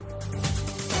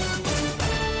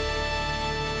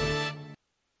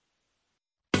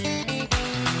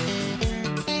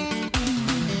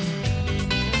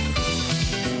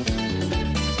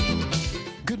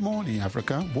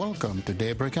Africa. Welcome to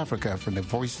Daybreak Africa from the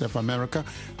Voice of America.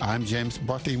 I'm James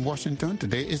Botti in Washington.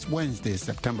 Today is Wednesday,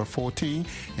 September 14,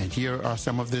 and here are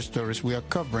some of the stories we are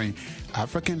covering.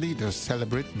 African leaders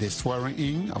celebrate the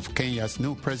swearing-in of Kenya's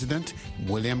new president,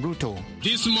 William Ruto.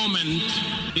 This moment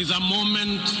is a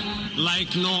moment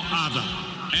like no other.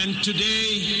 And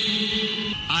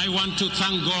today, I want to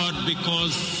thank God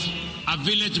because a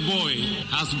village boy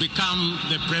has become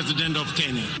the president of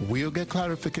Kenya. We'll get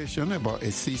clarification about a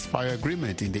ceasefire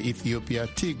agreement in the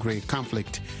Ethiopia-Tigray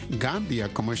conflict. Gambia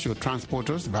commercial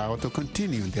transporters vow to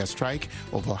continue their strike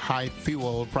over high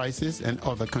fuel prices and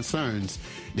other concerns.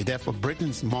 The death of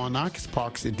Britain's monarch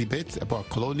sparks a debate about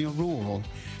colonial rule.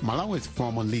 Malawi's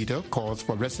former leader calls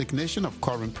for resignation of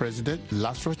current president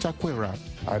Lazarus Chakwera.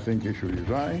 I think he should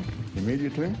resign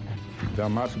immediately. There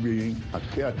must be a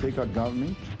caretaker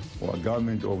government or a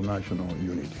government of national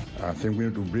unity. I think we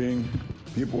need to bring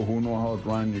people who know how to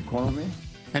run the economy.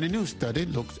 And a new study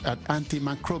looks at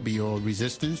antimicrobial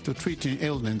resistance to treating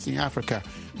ailments in Africa.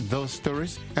 Those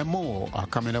stories and more are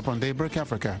coming up on Daybreak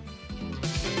Africa.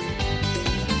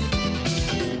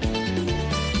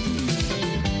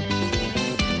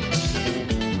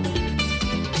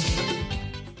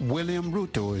 William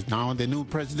Ruto is now the new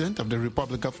president of the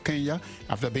Republic of Kenya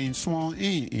after being sworn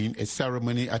in a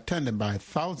ceremony attended by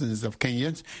thousands of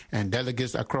Kenyans and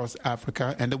delegates across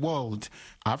Africa and the world.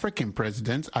 African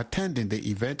presidents attending the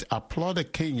event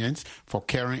applauded Kenyans for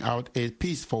carrying out a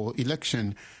peaceful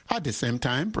election. At the same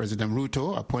time, President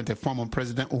Ruto appointed former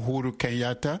President Uhuru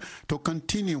Kenyatta to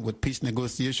continue with peace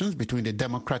negotiations between the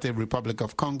Democratic Republic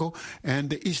of Congo and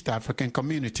the East African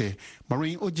community.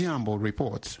 Maureen Ojiambo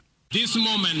reports. This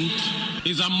moment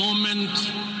is a moment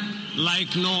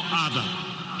like no other.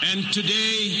 And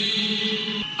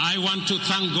today, I want to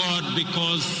thank God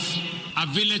because a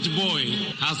village boy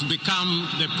has become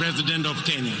the president of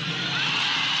Kenya.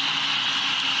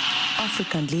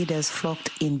 African leaders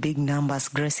flocked in big numbers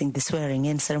gracing the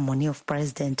swearing-in ceremony of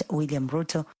President William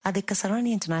Ruto at the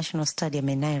Kasarani International Stadium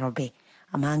in Nairobi.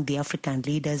 Among the African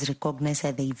leaders recognized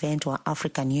at the event were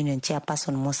African Union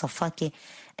Chairperson Moussa Faki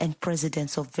and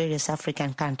presidents of various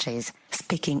African countries.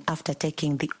 Speaking after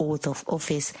taking the oath of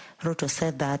office, Ruto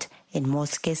said that in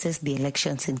most cases the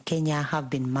elections in Kenya have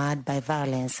been marred by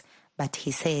violence, but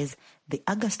he says the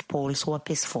August polls were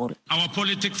peaceful. Our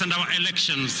politics and our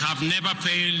elections have never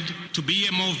failed to be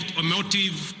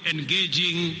emotive,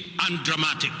 engaging, and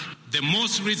dramatic. The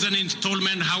most recent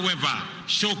installment, however,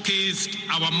 showcased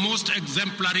our most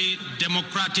exemplary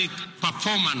democratic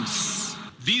performance.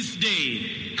 This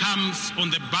day comes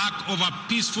on the back of a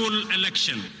peaceful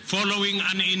election following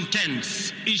an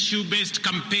intense issue-based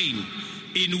campaign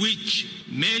in which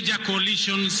major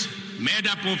coalitions made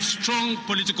up of strong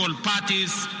political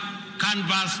parties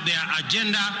canvassed their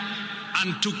agenda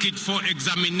and took it for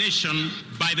examination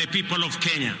by the people of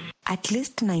Kenya. At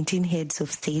least 19 heads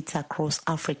of states across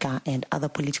Africa and other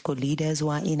political leaders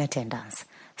were in attendance.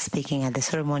 Speaking at the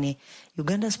ceremony,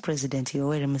 Uganda's President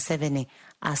Yoweri Museveni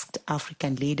asked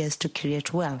African leaders to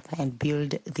create wealth and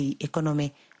build the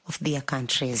economy of their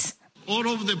countries. All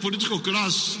of the political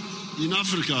class in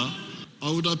Africa,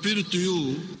 I would appeal to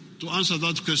you to answer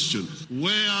that question.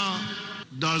 Where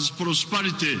does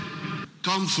prosperity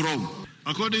come from?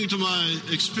 According to my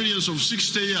experience of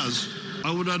 60 years,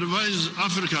 I would advise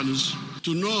Africans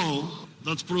to know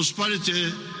that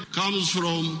prosperity comes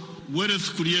from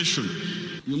wealth creation.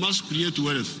 You must create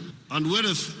wealth. And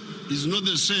wealth is not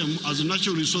the same as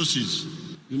natural resources.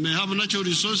 You may have natural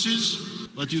resources,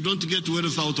 but you don't get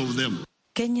wealth out of them.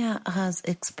 Kenya has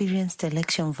experienced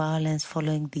election violence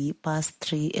following the past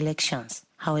 3 elections.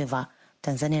 However,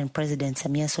 Tanzanian President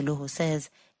Samia Suluhu says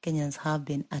Kenyans have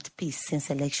been at peace since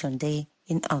election day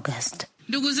in August.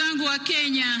 Ndugu zangu wa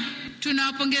Kenya,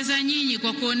 tunawapongeza nyinyi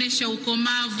kwa kuonesha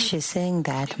ukomavu. She's saying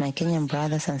that, my Kenyan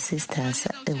brothers and sisters,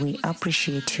 we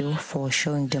appreciate you for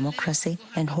showing democracy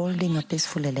and holding a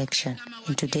peaceful election.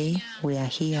 And today, we are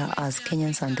here as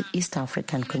Kenyans and the East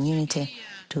African community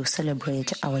to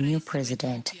celebrate our new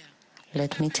president.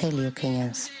 Let me tell you,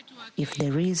 Kenyans, if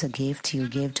there is a gift you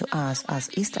gave to us as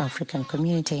East African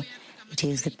community, it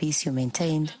is the peace you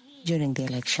maintained during the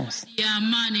elections. Ya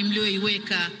amani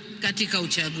mlioiweka katika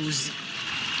uchaguzi.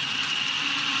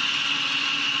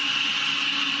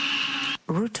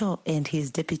 Ruto and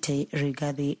his deputy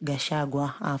Rigathi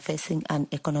Gachagua are facing an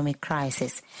economic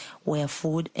crisis where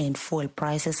food and fuel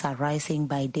prices are rising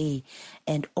by day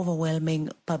and overwhelming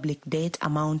public debt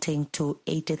amounting to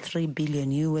 $83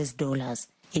 billion.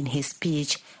 In his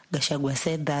speech, Gachagua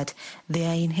said that they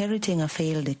are inheriting a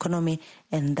failed economy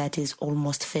and that is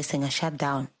almost facing a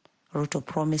shutdown. Ruto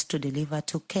promised to deliver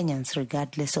to Kenyans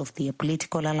regardless of their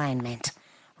political alignment.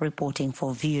 Reporting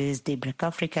for VOA's Daybreak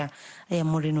Africa, I am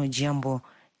Morino Giambo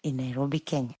in Nairobi,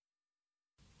 Kenya.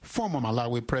 Former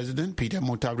Malawi President Peter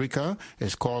Mutharika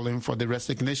is calling for the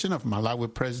resignation of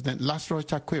Malawi President Lazarus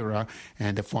Chakwera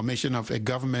and the formation of a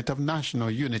government of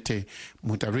national unity.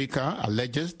 Mutharika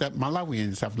alleges that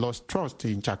Malawians have lost trust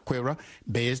in Chakwera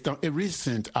based on a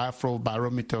recent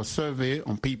Afrobarometer survey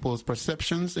on people's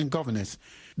perceptions in governance.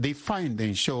 The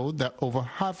findings show that over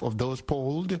half of those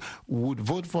polled would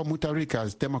vote for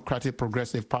Mutharika's Democratic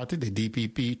Progressive Party, the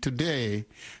DPP, today.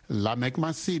 Lamek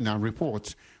Masina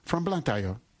reports from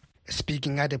Blantyre.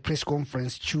 Speaking at a press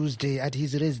conference Tuesday at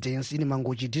his residence in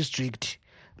Mangochi district,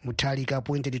 Mutharika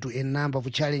pointed to a number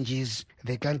of challenges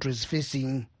the country is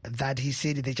facing that he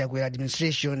said the Chakwera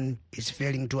administration is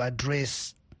failing to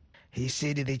address. He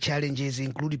said the challenges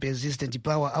include persistent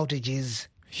power outages,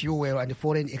 fuel and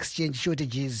foreign exchange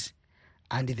shortages,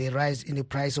 and the rise in the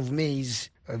price of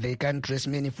maize, the country's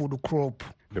main food crop.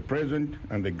 The president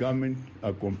and the government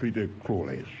are completely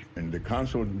clueless. And the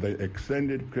council, the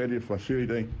extended credit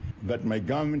facility that my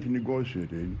government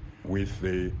negotiated with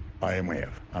the IMF.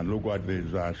 And look what the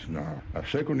results now.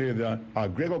 Secondly, the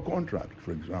Agrego contract,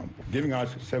 for example, giving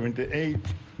us 78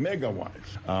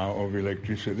 megawatts of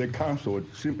electricity. They canceled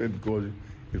simply because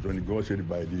it was negotiated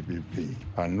by DPP.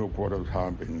 And look what has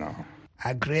happened now.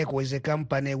 Agrego is a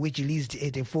company which leased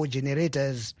 84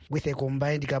 generators with a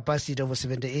combined capacity of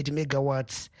 78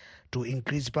 megawatts to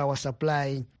increase power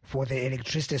supply for the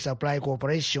Electricity Supply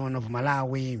Corporation of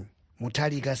Malawi.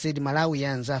 Mutharika said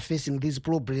Malawians are facing these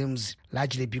problems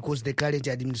largely because the current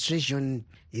administration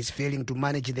is failing to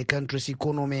manage the country's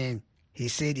economy. He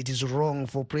said it is wrong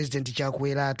for President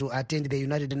Chakwera to attend the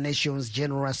United Nations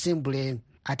General Assembly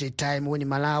at a time when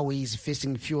Malawi is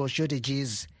facing fuel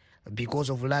shortages because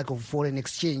of lack of foreign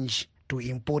exchange to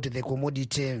import the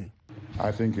commodity.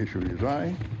 I think he should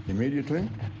resign immediately.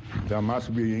 There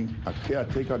must be a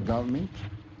caretaker government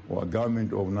or a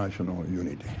government of national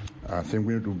unity. I think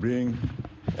we need to bring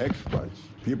experts,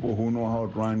 people who know how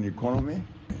to run the economy.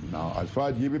 Now, as far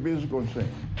as DPP is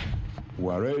concerned,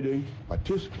 we are ready to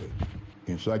participate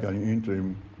in such an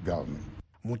interim government.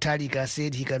 Mutharika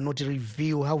said he cannot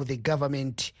reveal how the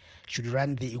government should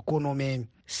run the economy,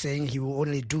 saying he will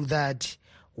only do that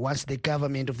once the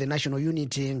government of the national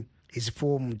unity is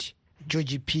formed.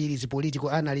 George Peel is a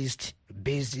political analyst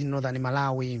based in northern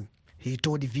Malawi. He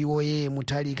told VOA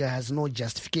Mutharika has no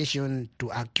justification to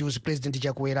accuse President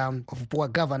Chakwera of poor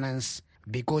governance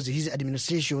because his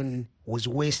administration was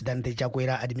worse than the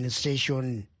Chakwera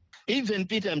administration. Even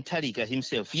Peter Mutharika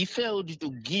himself, he failed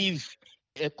to give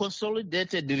a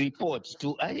consolidated report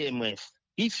to IMF.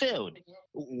 He failed.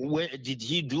 Where did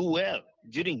he do well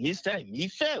during his time? He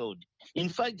failed. In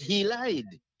fact, he lied.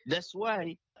 That's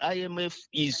why IMF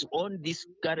is on this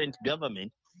current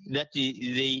government, that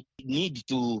they need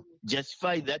to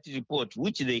justify that report,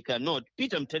 which they cannot.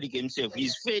 Peter Mutharika himself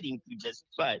is failing to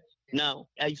justify. Now,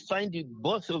 I find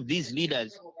both of these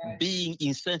leaders being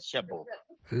insatiable.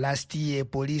 Last year,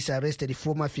 police arrested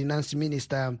former finance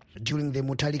minister during the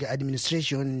Mutharika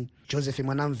administration, Joseph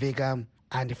Mwanamveka,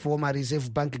 and former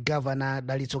Reserve Bank Governor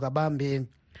Dalitso Kabambe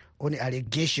on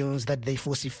allegations that they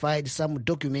falsified some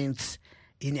documents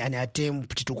in an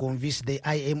attempt to convince the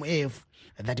IMF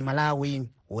that Malawi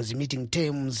was meeting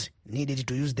terms needed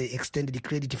to use the extended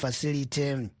credit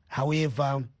facility.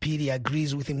 However, Pili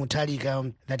agrees with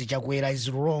Mutharika that Chakwera is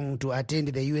wrong to attend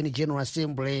the UN General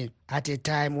Assembly at a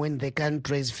time when the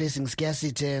country is facing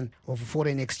scarcity of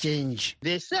foreign exchange.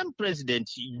 The same president,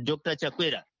 Dr.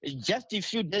 Chakwera, just a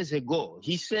few days ago,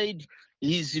 he said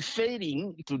he's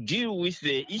failing to deal with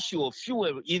the issue of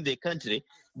fuel in the country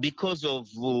because of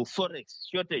forex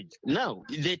shortage. Now,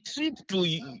 the trip to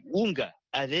UNGA,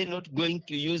 are they not going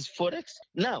to use forex?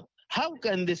 Now, how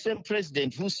can the same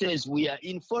president who says we are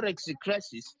in forex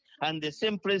crisis and the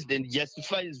same president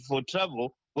justifies for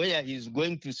travel where he's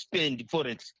going to spend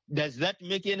forex? Does that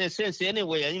make any sense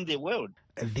anywhere in the world?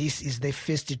 This is the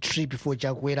first trip for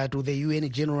Chakwera to the UN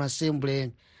General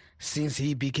Assembly since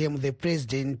he became the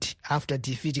president after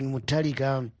defeating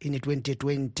Mutharika in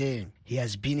 2020. He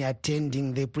has been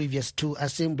attending the previous two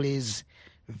assemblies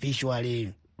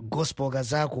virtually. Gospel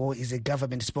Gazako is a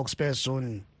government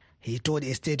spokesperson. He told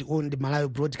a state-owned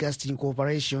Malawi Broadcasting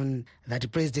Corporation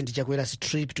that President Chakwera's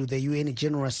trip to the UN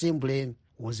General Assembly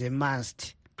was a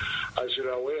must. As you're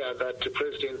aware that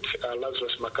President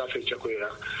Lazarus McCarthy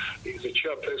Chakwera is the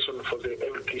chairperson for the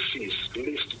LDCs,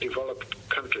 least developed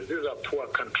countries. These are poor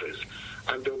countries,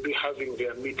 and they'll be having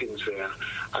their meetings there.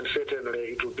 And certainly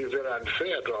it will be very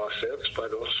unfair to ourselves,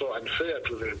 but also unfair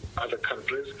to the other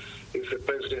countries if the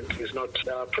president is not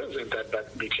present at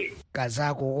that meeting.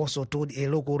 Kazako also told a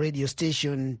local radio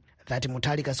station that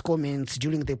Mutharika's comments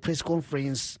during the press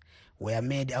conference were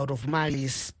made out of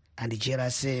malice and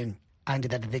jealousy, and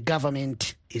that the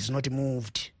government is not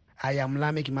moved. I am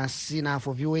Lamek Masina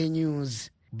for VOA News,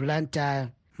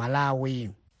 Blantyre,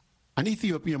 Malawi. An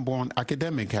Ethiopian-born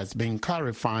academic has been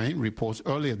clarifying reports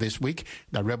earlier this week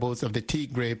that rebels of the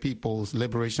Tigray People's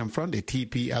Liberation Front, the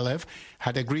TPLF,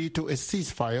 had agreed to a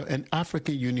ceasefire and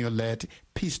African Union-led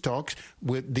peace talks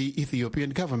with the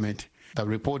Ethiopian government. The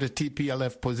reported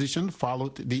TPLF position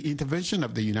followed the intervention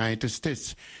of the United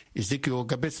States. Ezekiel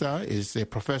Gabisa is a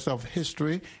professor of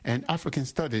history and African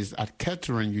studies at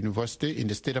Kettering University in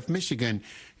the state of Michigan.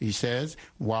 He says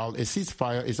while a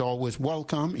ceasefire is always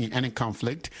welcome in any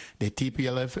conflict, the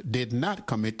TPLF did not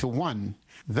commit to one.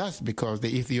 Thus, because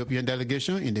the Ethiopian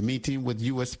delegation in the meeting with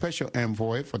U.S. Special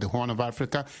Envoy for the Horn of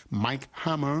Africa, Mike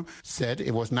Hammer, said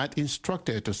it was not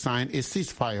instructed to sign a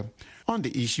ceasefire. On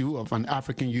the issue of an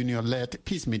African Union-led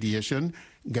peace mediation,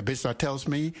 Gabisa tells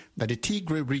me that the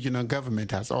Tigray regional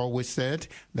government has always said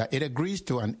that it agrees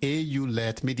to an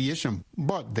AU-led mediation,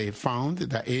 but they found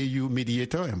the AU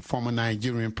mediator and former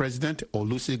Nigerian President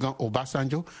Olusegun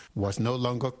Obasanjo was no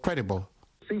longer credible.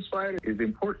 Ceasefire is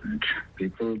important.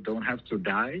 People don't have to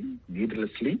die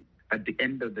needlessly. At the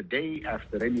end of the day,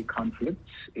 after any conflict,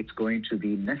 it's going to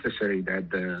be necessary that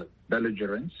the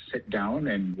belligerents sit down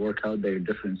and work out their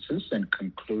differences and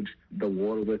conclude the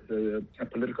war with a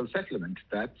political settlement.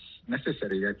 That's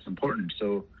necessary. That's important.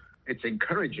 So it's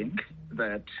encouraging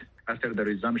that after the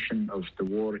resumption of the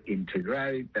war in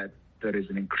Tigray, that there is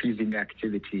an increasing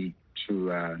activity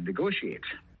to negotiate.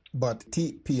 But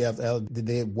TPLF, did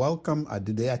they welcome or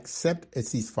did they accept a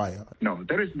ceasefire? No,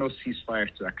 there is no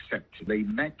ceasefire to accept. They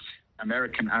met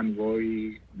American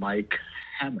envoy Mike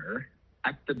Hammer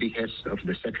at the behest of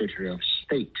the Secretary of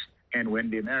State. And when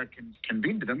the Americans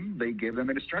convened them, they gave them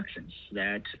instructions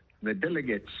that the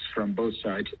delegates from both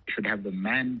sides should have the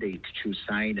mandate to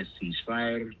sign a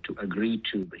ceasefire, to agree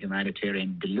to the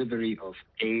humanitarian delivery of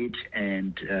aid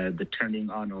and the turning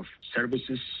on of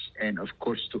services, and of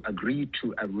course to agree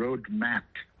to a roadmap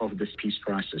of this peace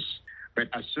process. But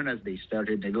as soon as they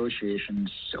started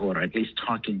negotiations, or at least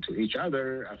talking to each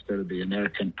other, after the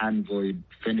American envoy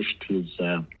finished his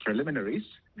preliminaries,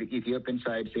 the Ethiopian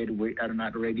side said, we are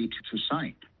not ready to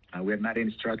sign. We're not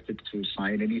instructed to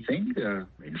sign anything.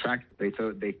 In fact, they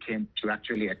thought they came to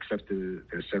actually accept the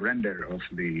surrender of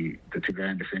the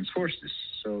Tigrayan Defense Forces.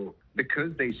 So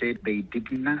because they said they did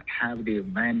not have the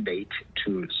mandate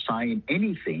to sign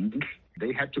anything,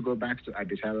 they had to go back to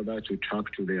Addis Ababa to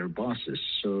talk to their bosses.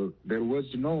 So there was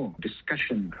no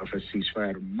discussion of a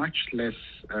ceasefire, much less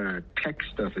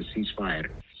text of a ceasefire.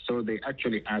 So they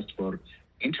actually asked for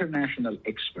international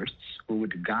experts who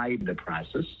would guide the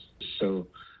process. So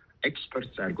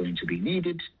experts are going to be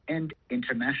needed, and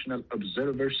international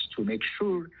observers to make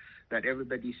sure that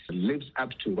everybody lives up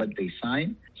to what they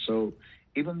sign. So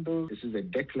even though this is a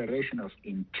declaration of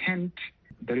intent,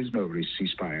 there is no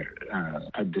ceasefire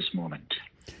at this moment.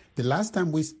 The last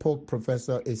time we spoke,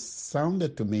 Professor, it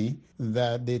sounded to me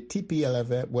that the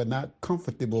TPLF were not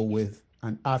comfortable with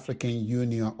an African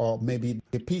Union, or maybe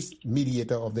the peace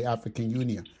mediator of the African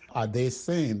Union. Are they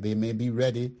saying they may be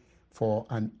ready for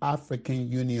an African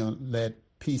Union-led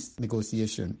peace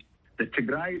negotiation? The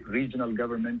Tigray regional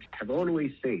government have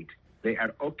always said they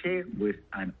are okay with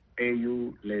an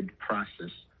AU-led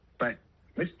process, but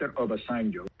Mr.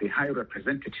 Obasanjo, the High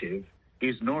Representative,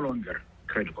 is no longer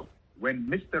credible. When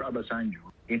Mr.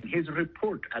 Obasanjo, in his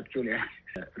report, actually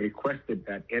requested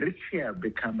that Eritrea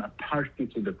become a party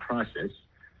to the process,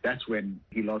 that's when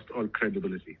he lost all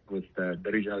credibility with the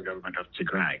regional government of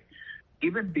Tigray.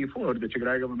 Even before, the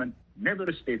Tigray government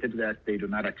never stated that they do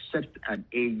not accept an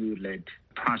AU-led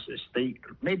process. They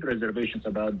made reservations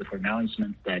about the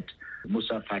pronouncement that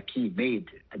Moussa Faki made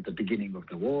at the beginning of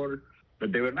the war,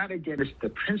 but they were not against the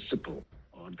principle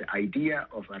or the idea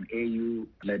of an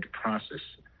AU-led process.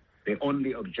 They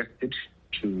only objected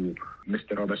to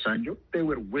Mr. Obasanjo. They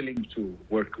were willing to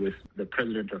work with the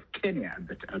president of Kenya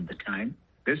at the time.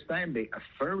 This time they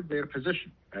affirmed their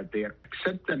position that they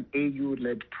accept an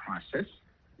AU-led process,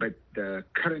 but the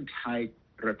current High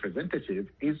Representative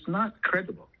is not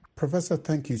credible. Professor,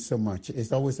 thank you so much.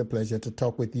 It's always a pleasure to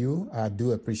talk with you. I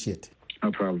do appreciate it.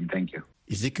 No problem. Thank you.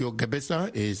 Ezekiel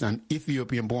Gabisa is an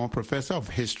Ethiopian-born professor of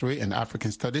history and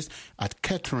African studies at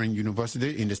Kettering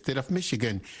University in the state of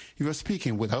Michigan. He was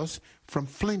speaking with us from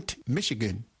Flint,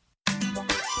 Michigan.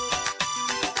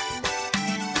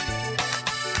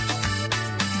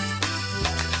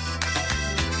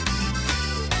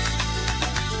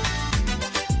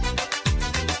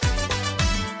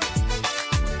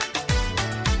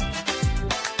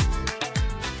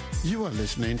 You are listening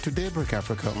listening to Daybreak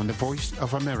Africa on the Voice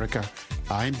of America.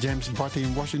 I'm James Botti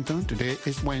in Washington. Today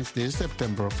is Wednesday,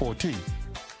 September 14.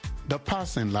 The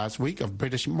passing last week of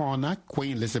British monarch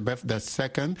Queen Elizabeth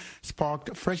II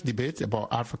sparked fresh debates about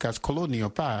Africa's colonial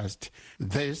past.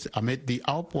 This amid the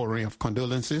outpouring of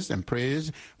condolences and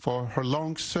praise for her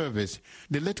long service.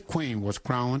 The late Queen was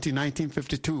crowned in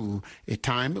 1952, a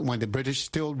time when the British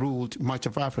still ruled much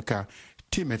of Africa.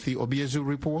 Timothy Obiezu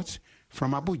reports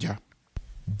from Abuja.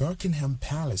 Buckingham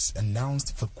Palace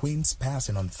announced the Queen's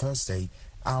passing on Thursday,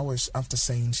 hours after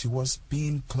saying she was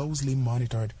being closely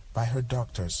monitored by her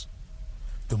doctors.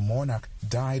 The monarch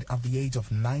died at the age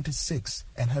of 96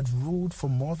 and had ruled for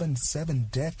more than 7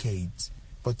 decades.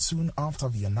 But soon after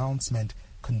the announcement,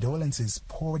 condolences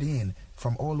poured in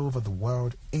from all over the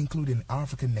world, including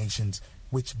African nations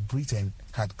which Britain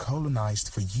had colonized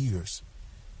for years.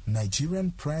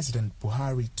 Nigerian President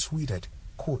Buhari tweeted,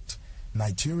 quote,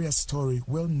 "Nigeria's story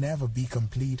will never be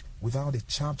complete without a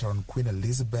chapter on Queen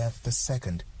Elizabeth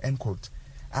II," end quote,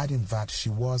 adding that she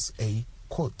was a,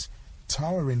 quote,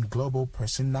 "towering global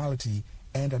personality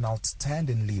and an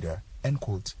outstanding leader," end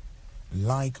quote.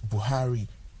 Like Buhari,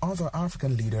 other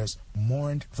African leaders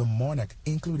mourned the monarch,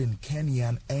 including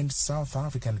Kenyan and South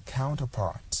African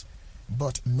counterparts.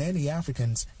 But many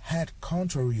Africans had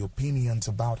contrary opinions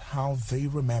about how they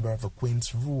remember the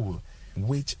Queen's rule,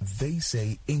 which they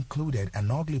say included an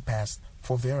ugly past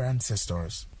for their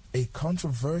ancestors. A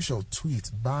controversial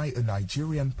tweet by a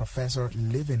Nigerian professor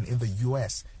living in the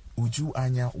U.S., Uju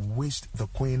Anya, wished the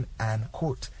Queen an,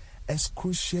 quote,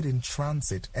 "excruciating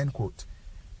transit," end quote.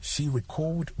 She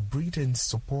recalled Britain's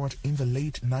support in the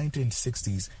late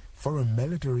 1960s for a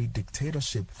military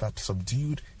dictatorship that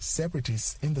subdued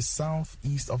separatists in the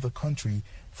southeast of the country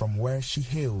from where she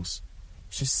hails.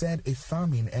 She said a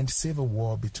famine and civil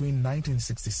war between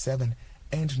 1967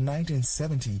 and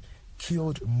 1970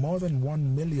 killed more than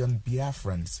 1 million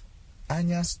Biafrans.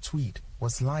 Anya's tweet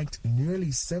was liked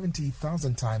nearly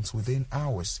 70,000 times within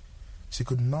hours. She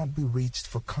could not be reached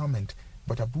for comment,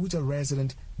 but Abuja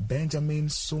resident Benjamin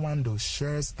Suwando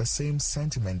shares the same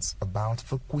sentiments about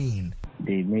the Queen.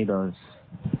 They made us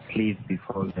slaves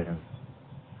before them,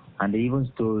 and they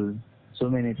even stole so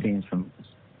many things from us.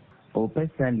 But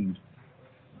personally,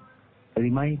 it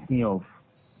reminds me of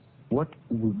what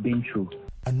we've been through.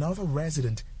 Another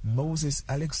resident, Moses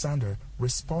Alexander,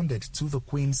 responded to the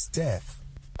Queen's death.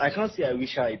 I can't say I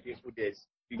wish her a painful death,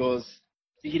 because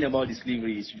thinking about the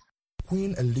slavery issue.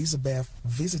 Queen Elizabeth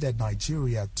visited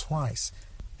Nigeria twice,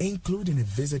 including a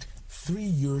visit 3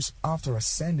 years after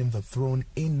ascending the throne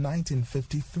in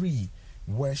 1953,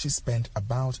 where she spent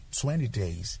about 20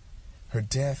 days. Her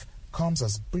death comes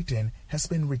as Britain has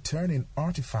been returning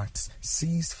artifacts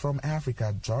seized from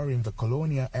Africa during the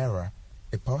colonial era,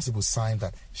 a possible sign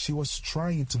that she was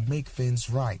trying to make things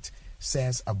right,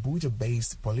 says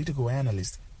Abuja-based political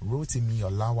analyst Rotimi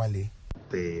Olawale.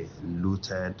 They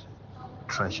looted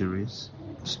treasuries,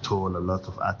 stole a lot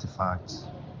of artifacts,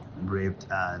 raped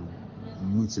and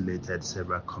mutilated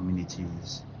several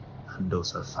communities, and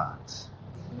those are facts.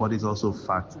 But it's also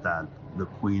fact that the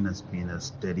Queen has been a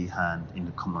steady hand in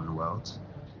the Commonwealth.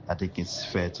 I think it's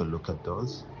fair to look at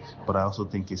those, but I also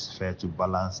think it's fair to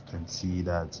balance and see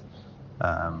that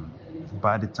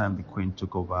by the time the Queen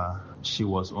took over, she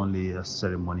was only a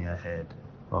ceremonial head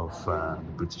of the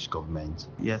British government.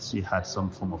 Yes, she had some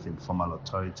form of informal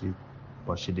authority,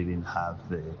 but she didn't have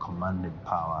the commanding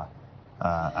power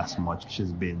as much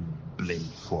she's been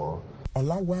blamed for.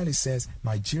 Olawale says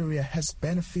Nigeria has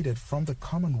benefited from the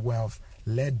Commonwealth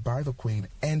led by the Queen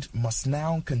and must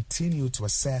now continue to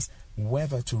assess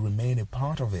whether to remain a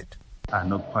part of it. I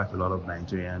know quite a lot of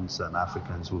Nigerians and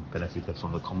Africans who benefited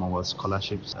from the Commonwealth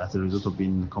scholarships. As a result of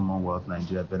being in the Commonwealth,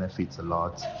 Nigeria benefits a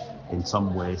lot in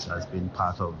some ways as being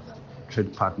part of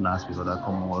trade partners with other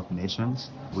Commonwealth nations.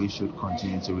 We should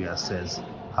continue to reassess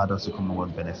how does the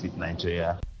Commonwealth benefit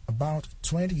Nigeria. About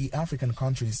 20 African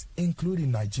countries,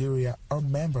 including Nigeria, are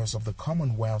members of the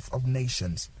Commonwealth of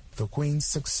Nations. The Queen's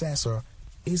successor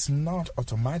is not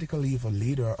automatically the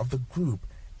leader of the group,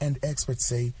 and experts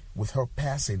say with her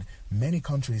passing, many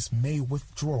countries may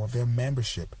withdraw their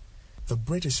membership. The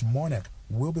British monarch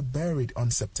will be buried on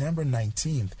September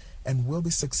 19th and will be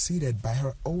succeeded by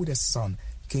her oldest son,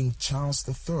 King Charles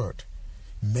III.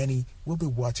 Many will be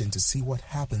watching to see what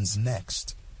happens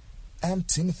next. I'm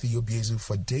Timothy Obiezu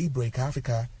for Daybreak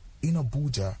Africa in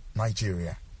Abuja,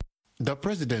 Nigeria. The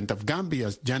president of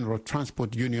Gambia's General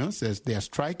Transport Union says their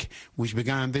strike, which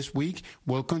began this week,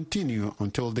 will continue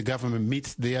until the government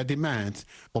meets their demands.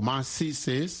 Omar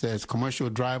Cisse says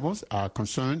commercial drivers are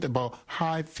concerned about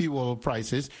high fuel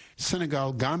prices,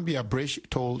 Senegal-Gambia bridge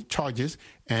toll charges,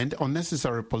 and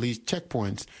unnecessary police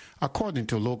checkpoints. According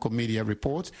to local media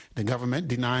reports, the government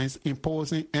denies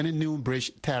imposing any new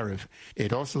bridge tariff.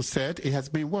 It also said it has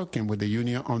been working with the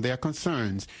union on their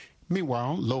concerns.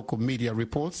 Meanwhile, local media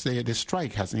reports say the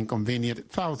strike has inconvenienced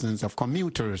thousands of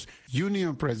commuters.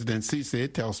 Union President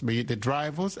Cisse tells me the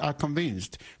drivers are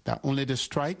convinced that only the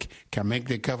strike can make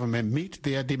the government meet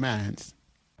their demands.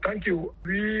 Thank you.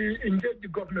 We engaged the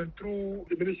government through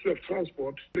the Ministry of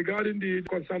Transport regarding the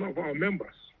concern of our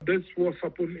members. This was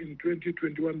happened in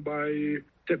 2021 by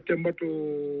September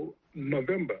to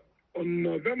November. On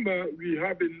November, we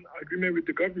have an agreement with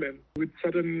the government with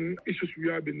certain issues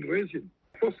we have been raising.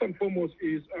 First and foremost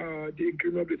is the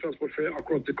increment of the transport fare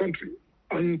across the country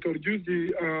and to reduce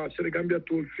the Senegambia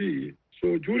toll fee.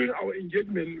 So during our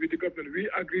engagement with the government, we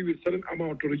agree with certain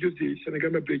amount to reduce the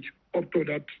Senegambia bridge up to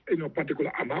that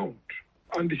particular amount.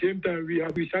 At the same time, we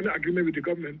signed an agreement with the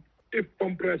government. If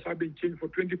pump price have been changed for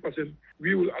 20%,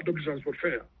 we will adopt the transport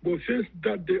fare. But since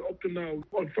that day up to now,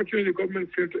 unfortunately, the government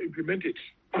failed to implement it.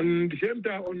 And at the same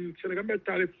time, on Senegambia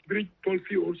tariff bridge toll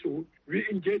fee also, we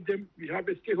engage them. We have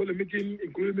a stakeholder meeting,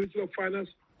 including the Ministry of Finance,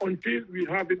 until we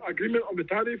have an agreement on the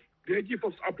tariff. The AG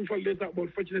for approval later, but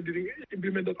unfortunately didn't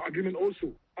implement that agreement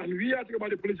also. And we are talking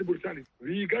about the police brutality.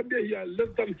 We got there here less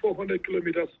than 400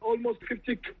 kilometers, almost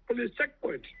 50 police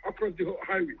checkpoints across the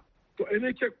highway. So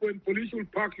any checkpoint, police will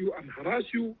park you and harass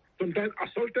you, sometimes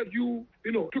assaulted you,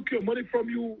 took your money from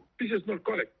you. This is not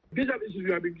correct. These are issues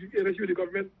we have been raised with the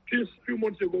government since a few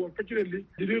months ago. Unfortunately,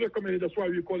 they didn't recommend it. That's why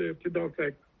we call it a sit-down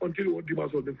strike until our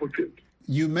demands have been fulfilled.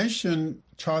 You mentioned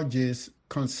charges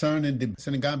concerning the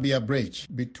Senegambia bridge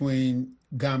between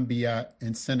Gambia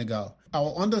and Senegal.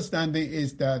 Our understanding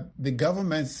is that the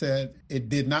government said it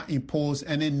did not impose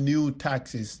any new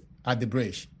taxes at the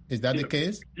bridge. Is that the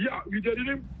case? Yeah, we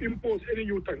didn't impose any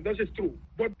new tax. That is true.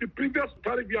 But the previous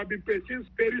tariff we have been paying since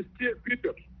Paris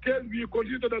period, till we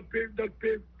continue to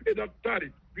pay that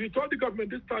tariff. We told the government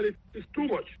this tariff is too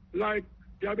much. Like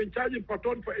they have been charging per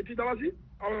ton for $80,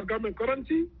 our government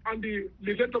currency, and the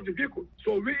length of the vehicle.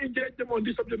 So we engage them on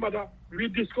this subject matter. We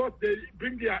discuss, they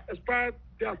bring their experts,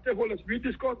 their stakeholders. We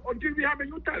discuss until we have a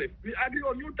new tariff. We agree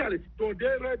on new tariff. So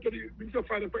they write to the Ministry of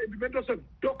Finance for implementation.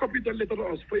 Don't copy the letter to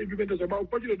us for implementation. But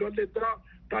unfortunately, don't let the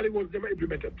tariff was never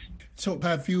implemented. So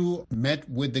have you met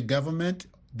with the government,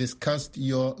 discussed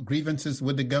your grievances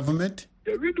with the government?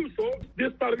 Yeah, we do so.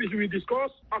 This tariff issue we discuss.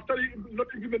 After not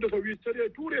implementation, we study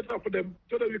 2 rates for them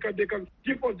so that they can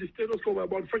give us the status quo.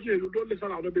 But unfortunately, we don't listen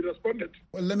how to be responded.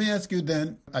 Well, let me ask you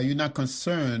then, are you not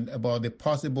concerned about the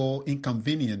possible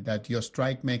inconvenience that your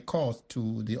strike may cause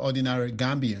to the ordinary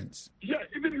Gambians? Yeah,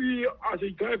 even we as a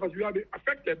drivers, we are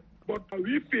affected. But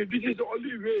we feel this is the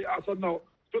only way as of now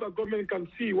so that government can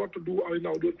see what to do in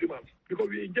our those demands. Because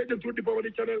we engage them through the poverty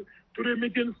channel, through the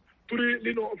meetings, through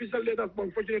the official letters, but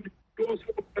unfortunately, those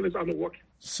channels are not working.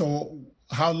 So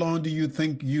how long do you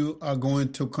think you are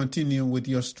going to continue with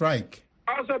your strike?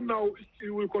 As of now, it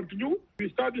will continue. We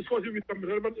start discussing with some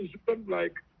relevant institutions,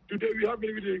 like today we have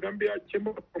been with the Gambia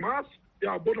Chamber of Commerce. They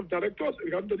are board of directors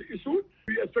regarding the issue.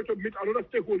 We expect to meet another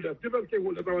stakeholders, different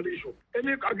stakeholders around the issue.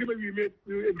 Any agreement we made,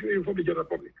 we will inform the general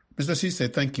public. Mr.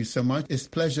 Cisse, thank you so much. It's a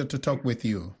pleasure to talk with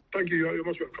you. Thank you. You're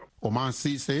most welcome. Omar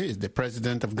Cisse is the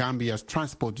president of Gambia's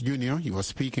Transport Union. He was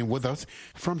speaking with us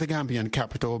from the Gambian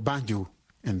capital, Banjul.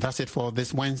 And that's it for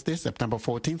this Wednesday, September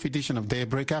 14th edition of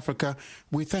Daybreak Africa.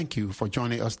 We thank you for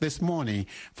joining us this morning.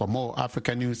 For more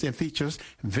Africa news and features,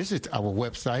 visit our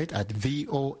website at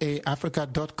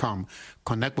voaafrica.com.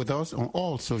 Connect with us on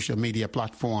all social media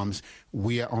platforms.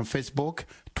 We are on Facebook,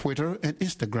 Twitter, and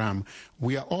Instagram.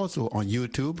 We are also on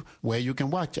YouTube, where you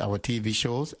can watch our TV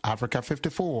shows Africa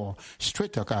 54,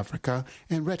 Straight Talk Africa,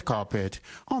 and Red Carpet.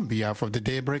 On behalf of the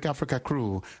Daybreak Africa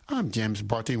crew, I'm James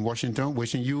Botti in Washington,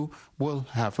 wishing you will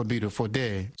have a beautiful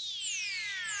day.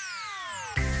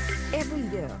 Every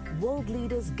year, world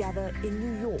leaders gather in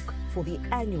New York for the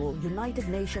annual United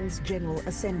Nations General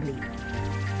Assembly.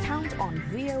 Count on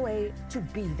VOA to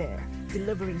be there,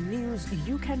 delivering news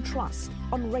you can trust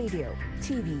on radio,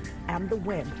 TV, and the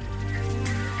web.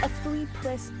 A free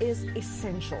press is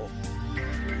essential.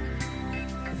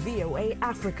 VOA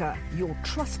Africa, your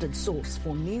trusted source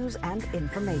for news and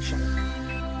information.